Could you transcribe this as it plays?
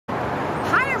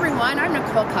everyone, I'm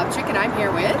Nicole Kupchik and I'm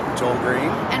here with Joel Green.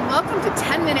 And welcome to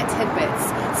 10 Minute Tidbits.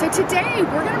 So today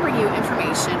we're going to bring you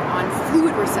information on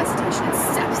fluid resuscitation and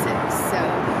sepsis. So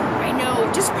I know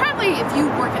just probably if you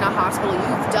work in a hospital,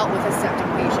 you've dealt with a septic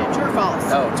patient, true or false?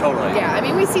 Oh, totally. Yeah, I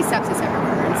mean we see sepsis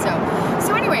everywhere. And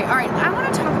so anyway, all right, I want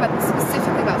to talk about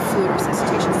specifically about fluid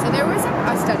resuscitation. So there was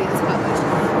a study that was published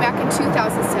back in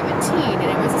 2017, and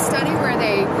it was a study where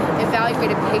they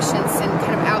evaluated patients and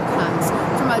kind of outcomes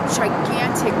from a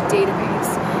gigantic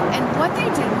database. And what they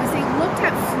did was they looked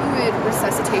at fluid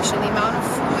resuscitation, the amount of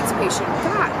fluids patients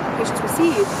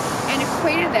received, and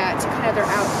equated that to kind of their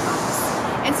outcomes.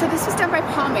 And so this was done by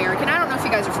Palmieri, and I don't know if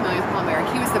you guys are familiar with Palmieri.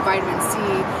 He was the vitamin C,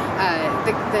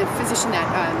 the physician that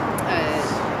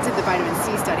did the vitamin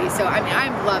C study. So I mean, I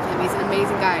love him. He's an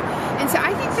amazing guy. And so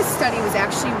I think this study was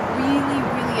actually really,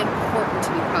 really important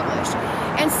to be published.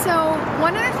 And so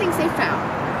one of the things they found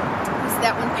was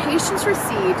that when patients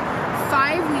received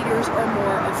 5 liters or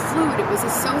more of fluid, it was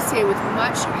associated with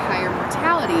much higher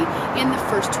mortality in the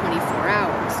first 24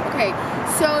 hours. Okay,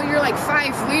 so you're like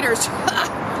 5 liters.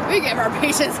 We give our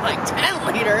patients like 10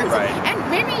 liters. Right. And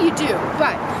maybe you do,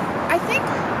 but I think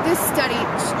this study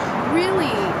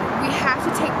really, we have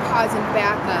to take pause and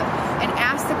back up and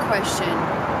ask the question,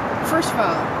 first of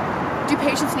all, do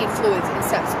patients need fluids in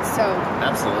sepsis? So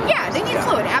absolutely. Yeah, they need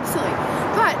fluid, absolutely.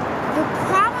 But the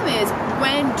problem is,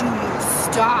 when do you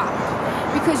stop?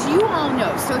 Because you all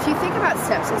know, so if you think about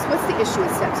sepsis, what's the issue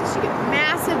with sepsis? You get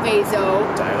massive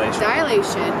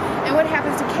vasodilation, and what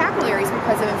happens to capillaries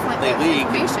because of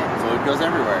inflammation? Fluid goes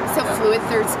everywhere. So fluid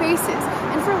third spaces.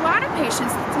 And for a lot of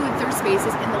patients, fluid third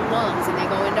spaces in the lungs, and they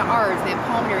go into ARDS, they have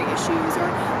pulmonary issues, or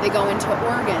they go into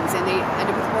organs, and they end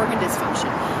up with organ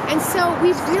dysfunction. And so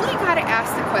we've really got to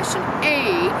ask the question,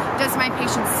 A, does my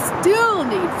patient still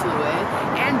need fluid?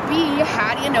 And B,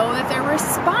 how do you know that they're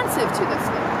responsive to the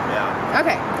fluid? Yeah.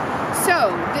 Okay,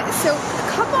 so a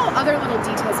couple other little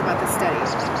details about the study.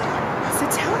 So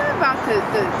tell them about the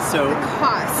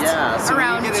cost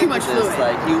around too much fluid.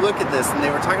 Like, you look at this, and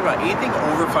they were talking about anything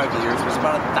over 5 liters was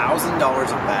about $1,000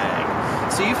 a bag.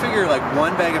 So you figure like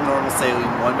 1 bag of normal saline,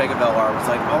 1 bag of LR was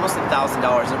like almost $1,000.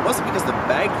 It wasn't because the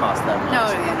bag cost that much.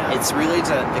 No. It's related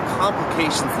to the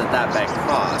complications that bag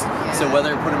cost. Yeah. So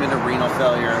whether it put them into renal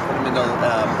failure, put them into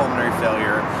pulmonary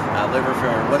failure, liver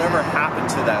failure, whatever happened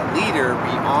to that liter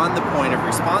beyond the point of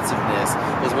responsiveness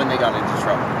is when they got into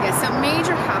trouble. Yeah, so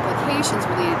major complications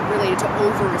related to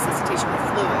over-resuscitation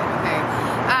with fluid, okay?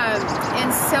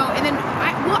 And then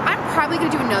I'm probably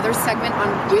going to do another segment on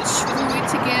which fluid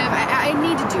to give. I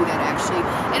need to do that, actually.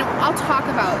 And I'll talk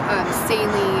about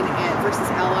saline versus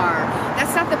LR.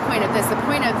 That's not the point of this. The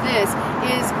point of this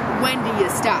is, when do you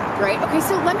stop, right? Okay,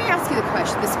 so let me ask you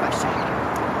this question.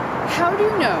 How do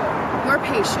you know your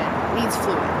patient needs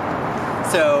fluid?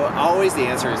 So always the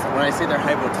answer is, when I say they're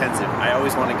hypotensive, I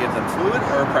always want to give them fluid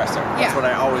or a pressor. That's what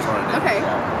I always want to do. Okay.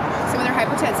 Yeah. So when they're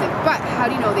hypotensive, but how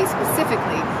do you know they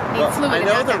specifically need fluid? I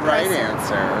know the right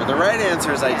answer. The right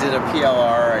answer is I did a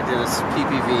PLR, I did a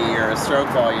PPV, or a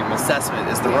stroke volume assessment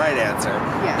is the right answer.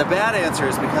 Yeah. The bad answer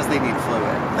is because they need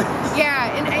fluid.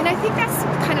 Yeah, and I think that's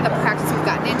kind of the practice we've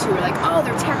gotten into. We're like, oh,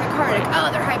 they're tachycardic, oh,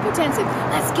 they're hypotensive,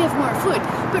 let's give more fluid.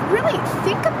 But really,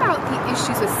 think about the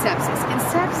issues with sepsis. In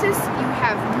sepsis, you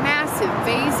have massive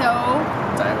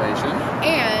vasodilation,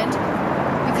 and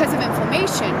because of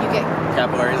inflammation, you get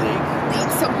capillary leak.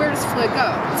 So where does fluid go?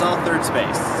 It's all third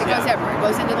space. It goes everywhere. It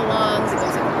goes into the lungs, it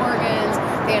goes into organs,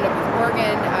 they end up with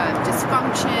organ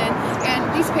dysfunction, and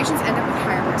these patients end up with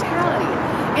higher mortality.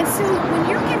 And so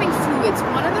when you're giving fluids,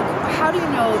 how do you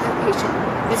know the patient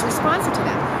is responsive to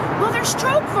them? Well, their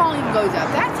stroke volume goes up.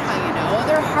 That's how you know.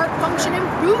 Their heart function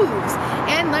improves.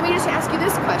 And let me just ask you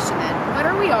this question then. What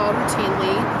are we all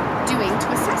routinely doing to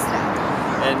assess that?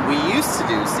 And we used to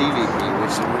do CVP,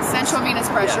 which is central venous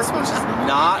pressure, which is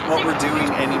not what we're doing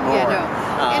anymore. Yeah,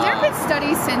 no. And there have been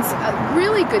studies since,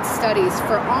 really good studies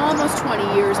for almost 20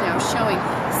 years now, showing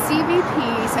CVP,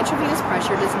 central venous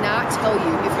pressure, does not tell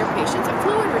you if your patient's a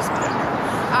fluid responder.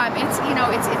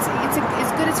 It's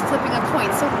as good as flipping a coin.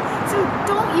 So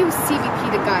don't use CVP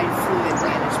to guide fluid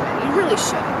management. You really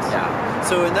shouldn't. Yeah.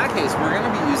 So in that case, we're going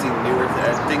to be using newer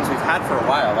things we've had for a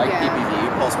while, like PPV,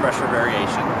 pulse pressure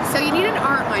variation. So you need an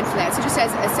art line for that. So just so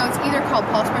it's either called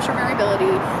pulse pressure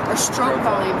variability or stroke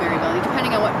volume variability,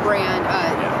 depending on what brand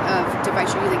of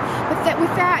device you're using. But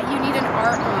with that, you need an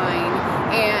art line.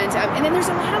 And then there's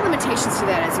a lot of limitations to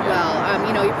that as well.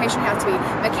 Your patient has to be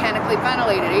mechanically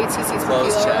ventilated, 8 cc's per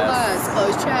kilo or less,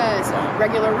 closed chest,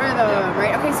 regular rhythm,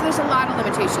 right? Okay, so there's a lot of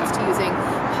limitations to using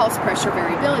pulse pressure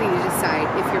variability to decide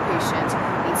if your patient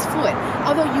needs fluid.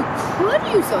 Although you could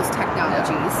use those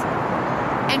technologies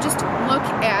and just look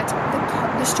at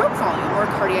the stroke volume or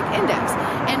cardiac index.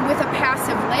 And with a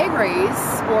passive leg raise,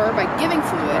 or by giving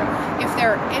fluid, if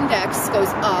their index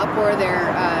goes up or their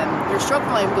stroke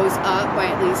volume goes up by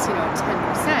at least 10%,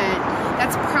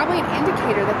 that's probably an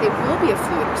indicator that they will be a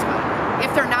fluid responder if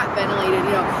they're not ventilated,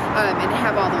 and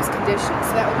have all those conditions.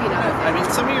 So that would be another thing. I mean,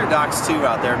 some of your docs too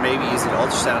out there may be using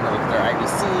ultrasound to look at their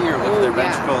IVC or look at their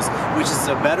ventricles, which is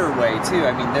a better way too.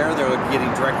 I mean, they're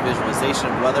getting direct visualization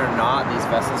of whether or not these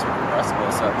vessels are compressible.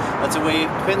 So that's a way.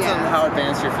 Depends on how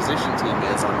advanced your physician team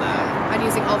is on that. On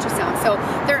using ultrasound. So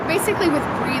they're basically with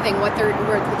breathing. What they're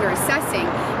assessing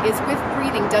is with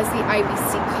breathing, does the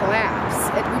IVC collapse,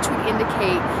 which would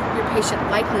indicate your patient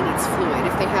likely needs fluid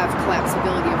if they have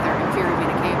collapsibility of their inferior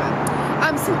vena cava.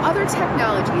 Some other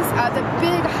technologies. The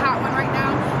big hot one right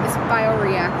now is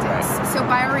bioreactors. So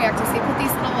bioreactors, they put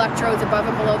these little electrodes above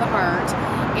and below the heart,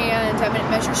 and it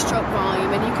measures stroke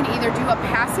volume. And you can either do a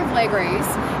passive leg raise,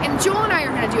 and Joel and I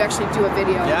are going to do a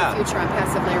video in the future on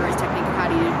passive leg raise technique and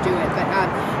how to do it. But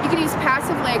you can use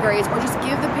passive leg raise, or just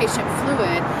give the patient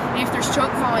fluid. And if their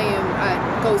stroke volume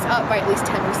goes up by at least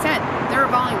 10%, they're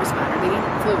a volume responder. They need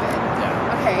fluid.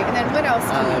 Okay, and then what else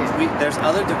can you do? There's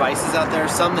other devices out there,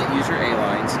 some that use your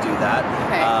A-line to do that.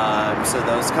 Okay. So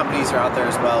those companies are out there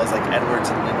as well as like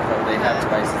Edwards and Linde-Zwirble. They have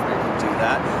devices that can do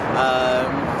that.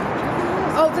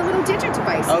 The little digit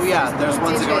devices. Oh yeah, there's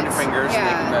ones that go on your fingers and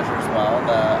they can measure as well.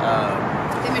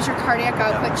 They measure cardiac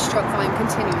output, stroke volume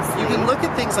continuously. You can look at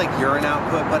things like urine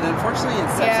output, but unfortunately in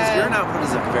sepsis, urine output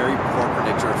is a very poor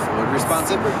predictor of fluid response.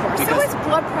 Super poor. So is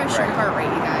blood pressure and heart rate,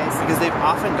 you guys. Because they've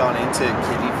often gone into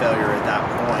kidney failure at that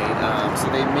point, so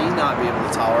they may not be able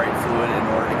to tolerate fluid in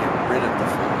order to get rid of the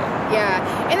fluid. Yeah,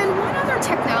 and then one other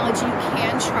technology you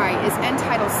can try is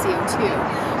end-tidal CO2.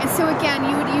 And so again,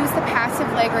 you would use the passive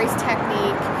leg raise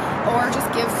technique, or just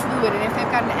give fluid, and if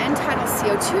they've got an end-tidal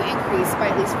CO2 increase by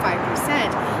at least 5%,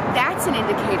 that's an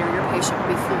indicator your patient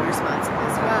will be fluid responsive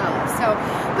as well. So,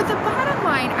 but the bottom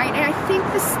line, I think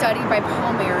the study by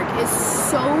Palmieri is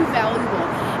so valuable,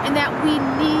 and that we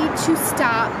need to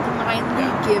stop blindly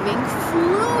giving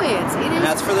fluids. And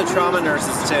that's for the trauma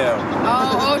nurses too.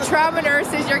 Oh, trauma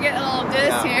nurses, you're getting a little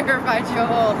diss here by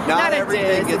Joel. Not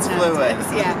everything gets fluid.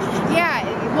 Yeah.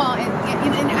 Well, and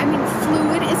I mean,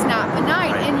 fluid is not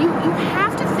benign, and you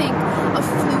have to think of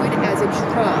fluid as a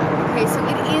drug. Okay, so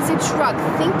it is a drug.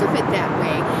 Think of it that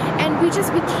way, and we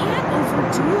can't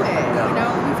overdo it.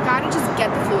 We've got to just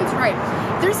get the fluids right.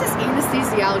 There's this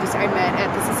anesthesiologist I met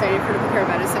at the Society of Critical Care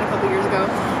Medicine a couple years ago,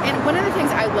 and one of the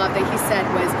things I loved that he said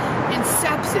was, in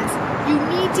sepsis, you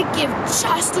need to give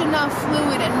just enough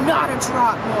fluid and not a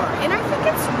drop more. And I think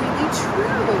it's really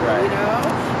true,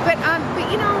 But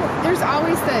there's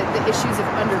always the issues of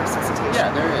under-resuscitation.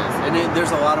 Yeah, there is. And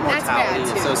there's a lot of mortality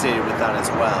associated with that as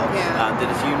well. Yeah. That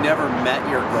if you never met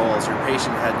your goals, your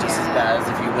patient had just as bad as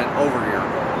if you went over your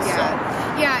goals. Yeah.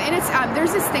 Yeah, and it's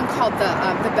there's this thing called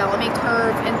the Bellamy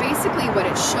curve, and basically what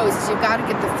it shows is you've got to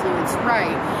get the fluids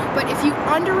right. But if you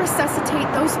under-resuscitate,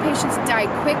 those patients die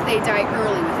quick, they die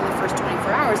early within the first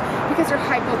 24 hours because they're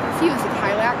hypoperfused with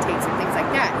high lactates and things like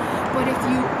that. But if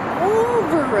you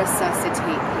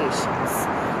over-resuscitate patients,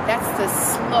 that's the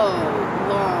slow,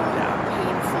 long,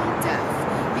 painful death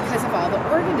because of all the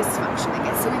organ dysfunction they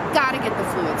get. So we've got to get the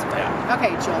fluids right.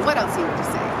 Okay, Joel, what else do you want to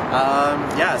say?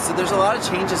 So there's a lot of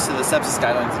changes to the sepsis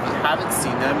guidelines. If you haven't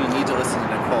seen them, you need to listen to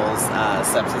Nicole's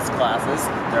sepsis classes.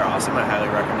 They're awesome. I highly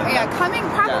recommend them. Yeah, coming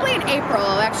probably in April.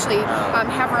 I'll actually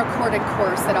have a recorded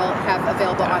course that I'll have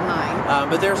available online.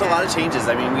 But there's a lot of changes.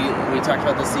 I mean, we talked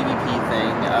about the CDP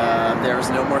thing. There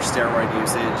was no more steroid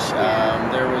usage.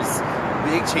 There was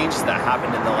big changes that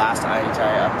happened in the last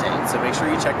IHI update. So make sure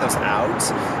you check those out.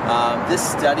 This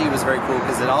study was very cool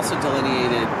because it also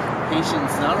delineated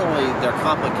patients, not only their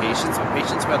complications, but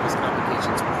patients who had those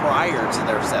complications prior to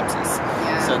their sepsis.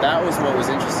 So that was what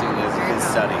was interesting is his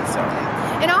study. So,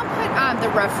 and I'll put the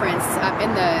reference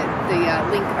in the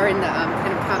link or in the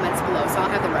kind of comments below. So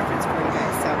I'll have the reference for you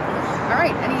guys. So, all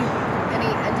right, any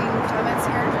ending comments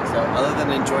here? So other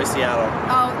than enjoy Seattle.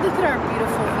 Oh, look at our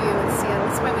beautiful view in Seattle.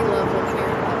 That's why we love living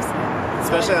here.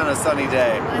 Especially on a sunny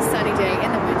day. On a sunny day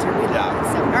in the winter. We love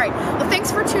it. So, all right. Well,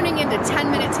 thanks for tuning in to 10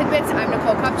 Minute Tidbits. I'm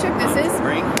Nicole Kupchuk. This is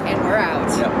Marik. And we're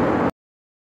out.